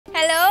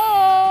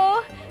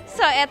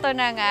eto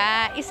na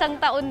nga, isang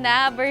taon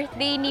na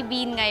birthday ni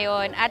Bean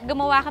ngayon at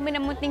gumawa kami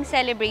ng munting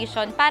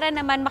celebration para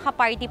naman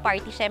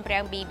maka-party-party syempre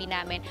ang baby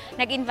namin.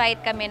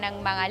 Nag-invite kami ng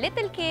mga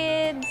little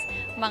kids,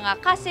 mga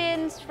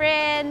cousins,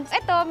 friends.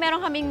 Eto, meron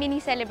kaming mini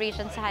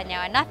celebration sa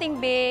kanya. Nothing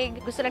big.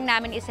 Gusto lang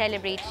namin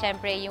i-celebrate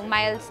syempre yung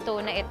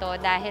milestone na ito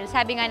dahil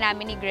sabi nga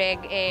namin ni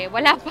Greg,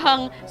 wala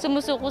pang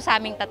sumusuko sa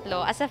aming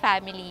tatlo as a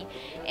family.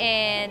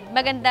 And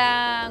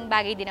magandang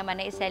bagay din naman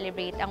na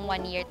i-celebrate ang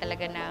 1 year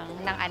talaga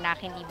ng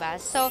anak, hindi ba?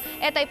 So,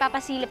 eto,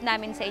 ipapasilip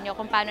namin sa inyo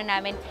kung paano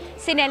namin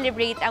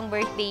sinelebrate ang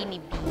birthday ni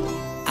Bean.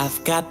 I've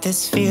got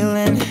this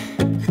feeling,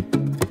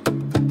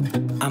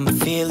 I'm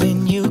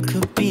feeling you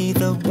could be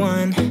the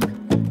one.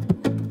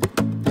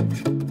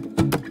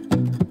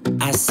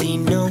 I see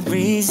no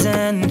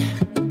reason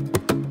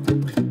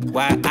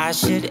why I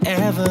should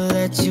ever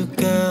let you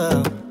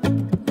go.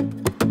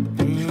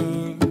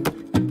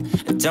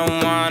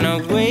 Don't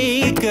wanna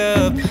wake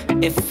up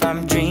if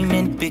I'm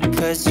dreaming,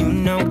 because you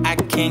know I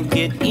can't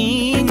get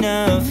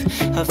enough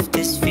of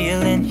this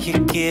feeling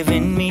you're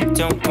giving me.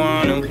 Don't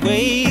wanna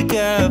wake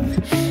up,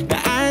 no,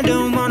 I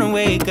don't wanna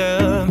wake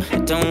up. I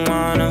don't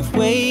wanna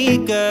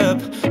wake up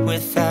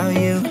without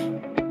you,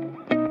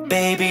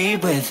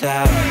 baby,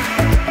 without.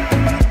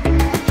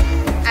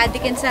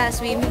 Adikin sa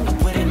swimming.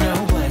 Wouldn't know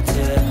what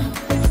to.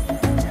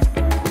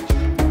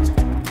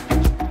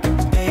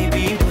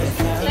 Baby,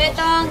 without. So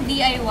ito ang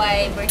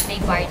DIY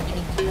birthday party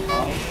ni Bean.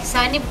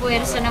 Sani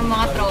puwersa ng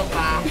mga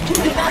tropa.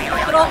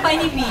 Tropa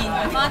ni Bean.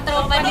 Mga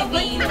tropa ni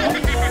Bean.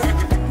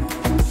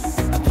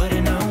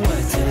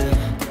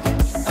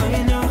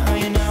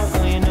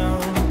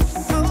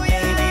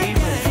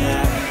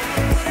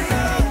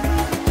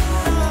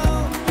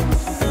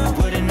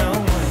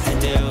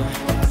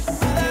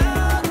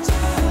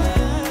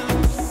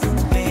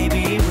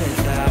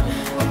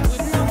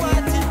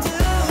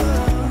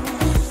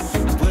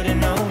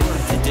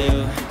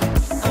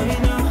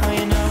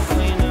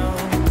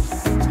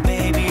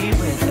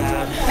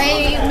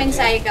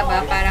 Mensahe ka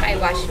ba para kay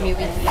Wash Me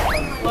With?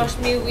 Wash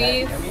Me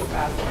With.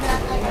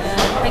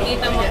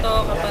 Nakikita mo to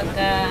kapag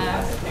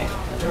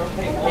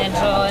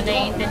medyo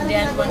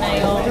naiintindihan ko na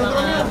yung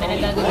mga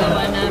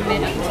pinagagawa namin.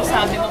 At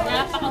sasabi mo,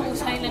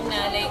 napakahusay ng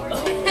nanay ko.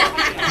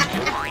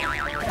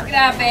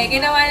 Grabe,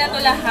 ginawa na to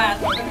lahat.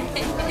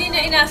 Hindi na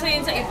inasa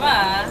yun sa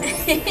iba.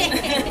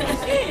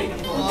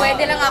 Kung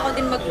pwede lang ako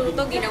din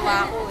magluto,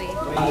 ginawa ko eh.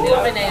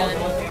 Okay na yun.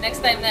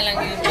 Next time na lang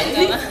yun.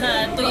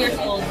 2 years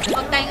old.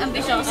 Huwag tayong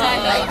ambisyosa,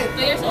 no?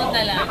 2 years old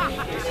na lang.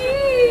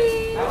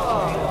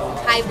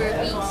 Hyper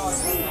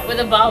peace.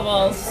 With the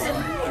bubbles.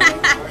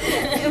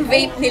 Yung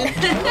vape nila.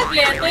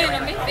 Kompleto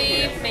yun. May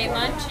vape, may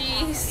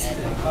munchies.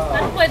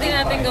 Ano pwede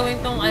natin gawin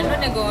tong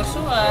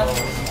negosyo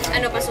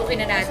Ano,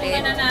 pasukin na natin?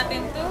 Pasukin na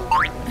natin to.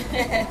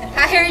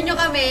 Ha-hire nyo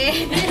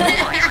kami.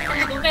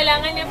 Kung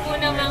kailangan niyo po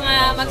ng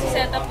mga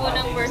magsiseta po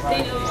ng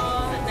birthday nyo,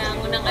 ng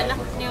unang anak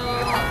nyo,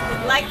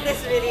 like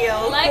this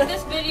video. Like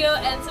this video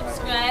and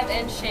subscribe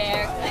and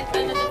share. Click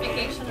the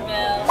notification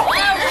bell.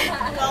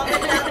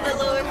 Comment down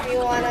below if you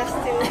want us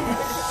to.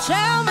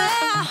 Tell me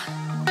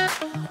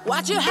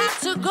why'd you have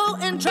to go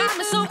and drive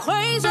me so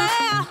crazy?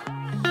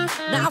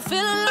 Now I'm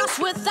feeling lost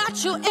without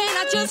you and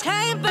I just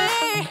can't be.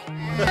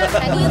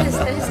 Kanina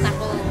stress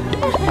ako.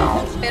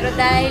 Pero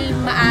dahil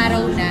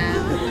maaraw na,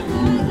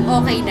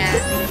 okay na.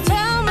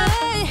 Tell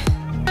me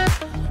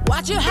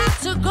why'd you have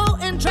to go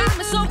and drive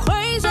me so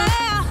crazy?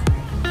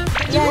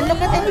 Yeah,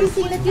 look at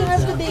everything that you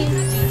have today.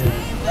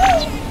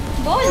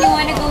 Bon, you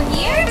wanna go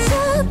here?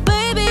 So,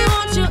 baby,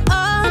 want you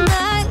all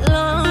night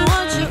long,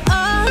 want you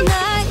all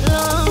night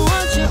long,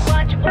 want you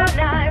watch all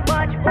night,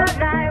 watch all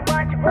night,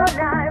 watch all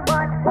night,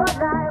 watch all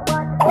night,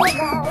 watch all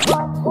night,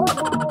 watch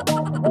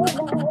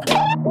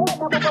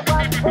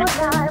all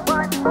night,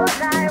 watch all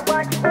night,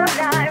 watch all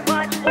night,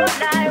 watch all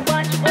night,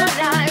 watch all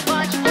night,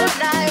 watch all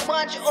night,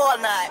 watch all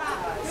night.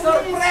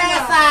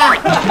 Sorpresa!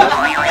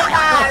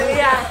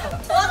 Italia!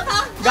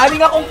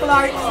 Galing akong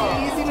Clark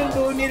Sea,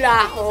 sinundo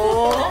nila ako.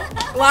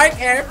 Clark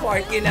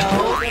Airport, you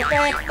know?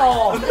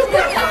 Perfecto!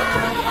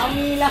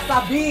 Amila,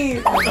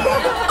 Sabine!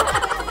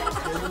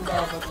 Ganun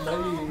dapat na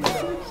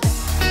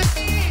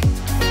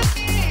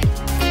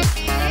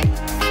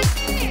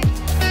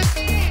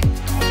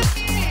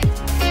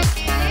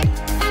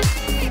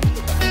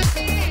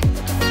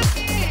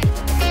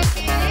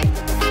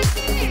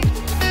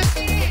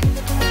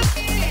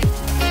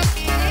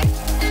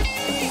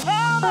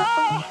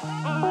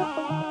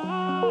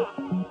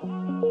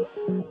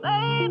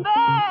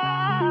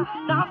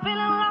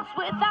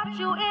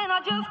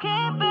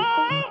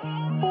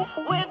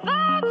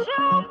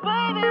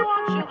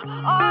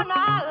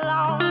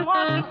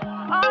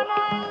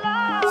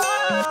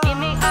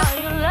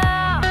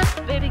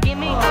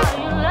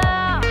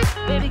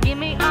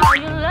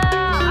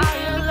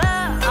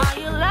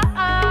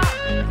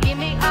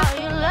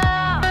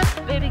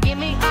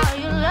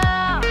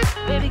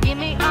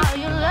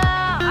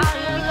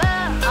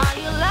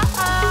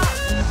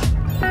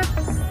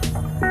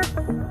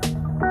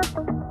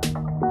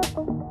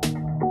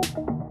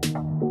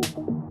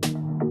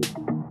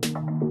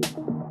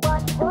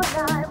Watch all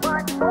night,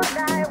 watch all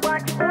night.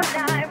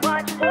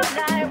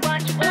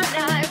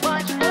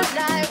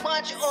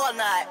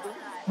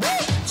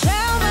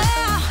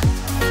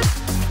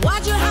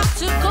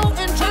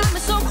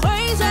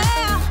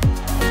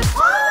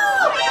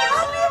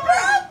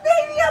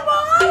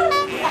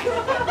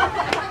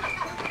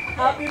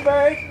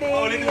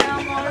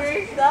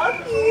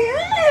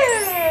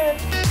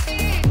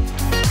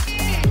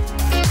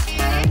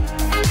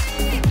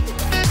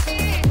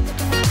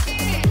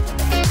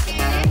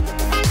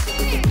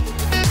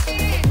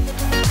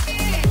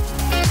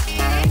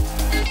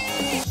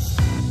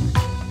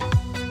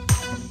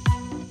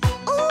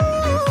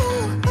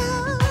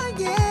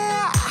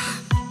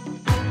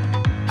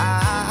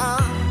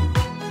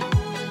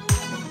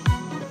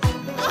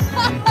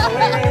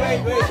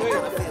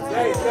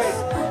 Wait.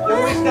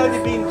 Yung wish daw ni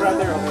Bean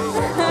brother, okay?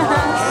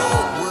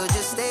 Would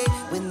you stay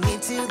with me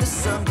till the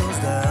sun goes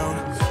down?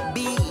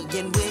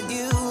 Being with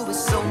you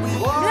is so weird.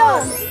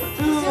 1,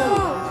 2,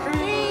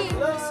 3.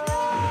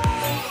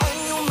 And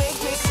you make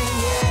me sing,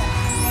 yeah.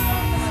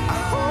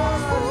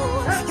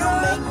 You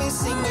make me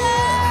sing,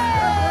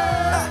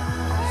 yeah.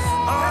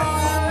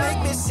 Oh, you make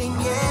me sing,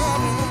 yeah.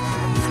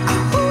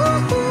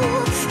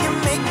 You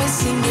make me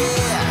sing,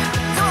 yeah.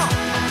 Come on.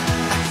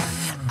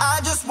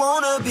 I just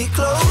wanna be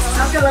close.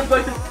 Uncle, I'm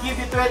going to give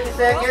you 20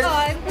 seconds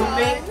to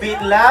make Bean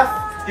laugh.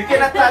 You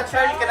cannot touch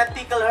her, you cannot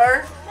tickle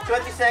her.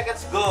 20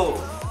 seconds, go.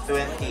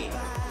 20,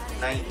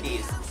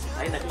 19.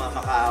 Ay,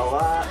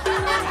 nagmamakaawa.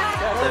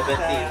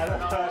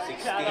 17,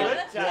 16.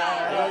 Charot,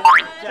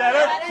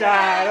 charot,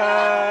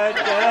 charot,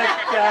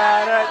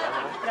 charot.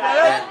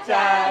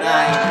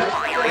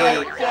 9,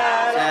 8,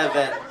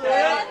 7.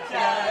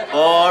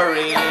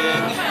 Boring.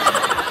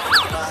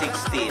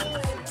 16.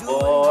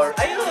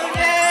 Ayun!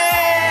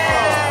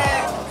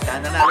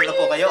 Nanalo na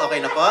po kayo, okay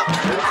na po?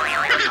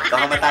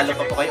 Baka matalo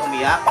pa po kayo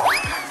umiyak.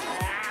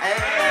 Ay,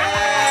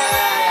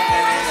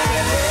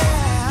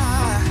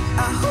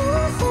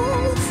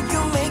 You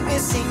make me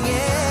sing,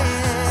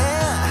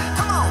 yeah.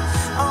 Come on.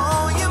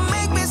 Oh, you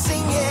make me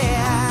sing,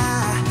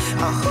 yeah.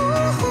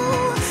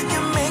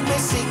 You make me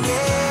sing,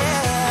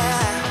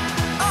 yeah.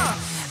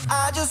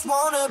 I just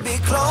wanna be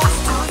close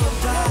to your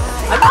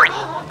body.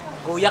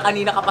 Kuya,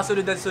 kanina ka pa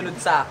sunod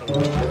sa akin.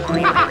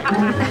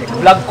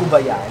 Vlog ko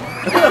ba yan?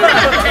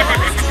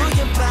 Close to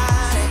your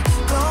body,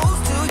 close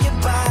to your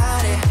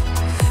body.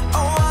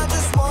 Oh, I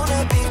just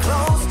wanna be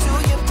close to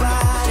your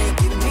body.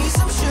 Give me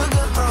some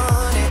sugar,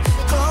 honey.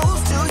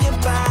 Close to your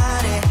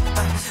body.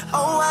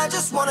 Oh, I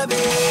just wanna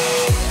be.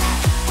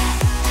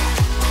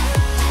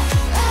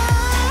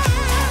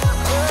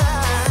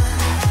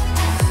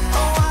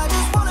 Oh, I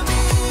just wanna be.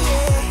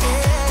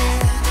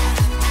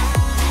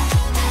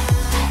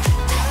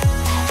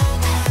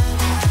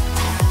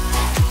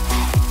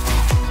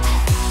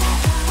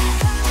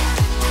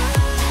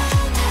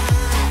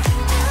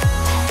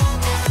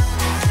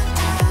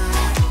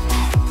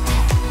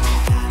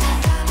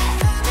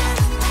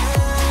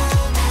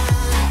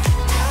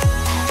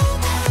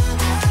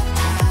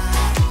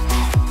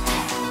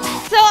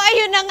 So,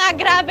 ayun na nga,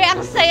 grabe,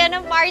 ang saya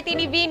ng party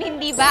ni Bean,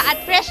 hindi ba?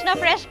 At fresh na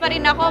fresh pa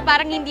rin ako,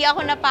 parang hindi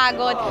ako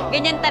napagod.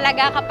 Ganyan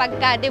talaga kapag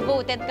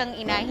devoted kang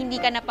ina, hindi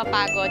ka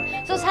napapagod.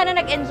 So, sana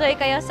nag-enjoy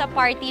kayo sa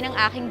party ng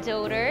aking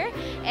daughter.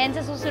 And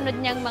sa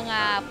susunod niyang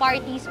mga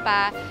parties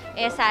pa,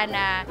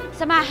 sana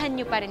samahan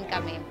niyo pa rin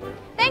kami.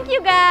 Thank you,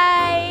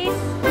 guys!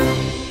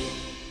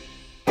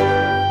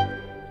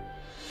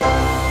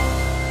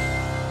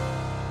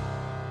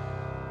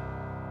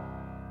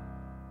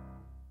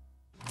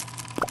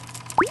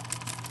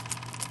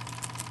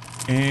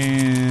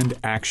 And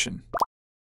action.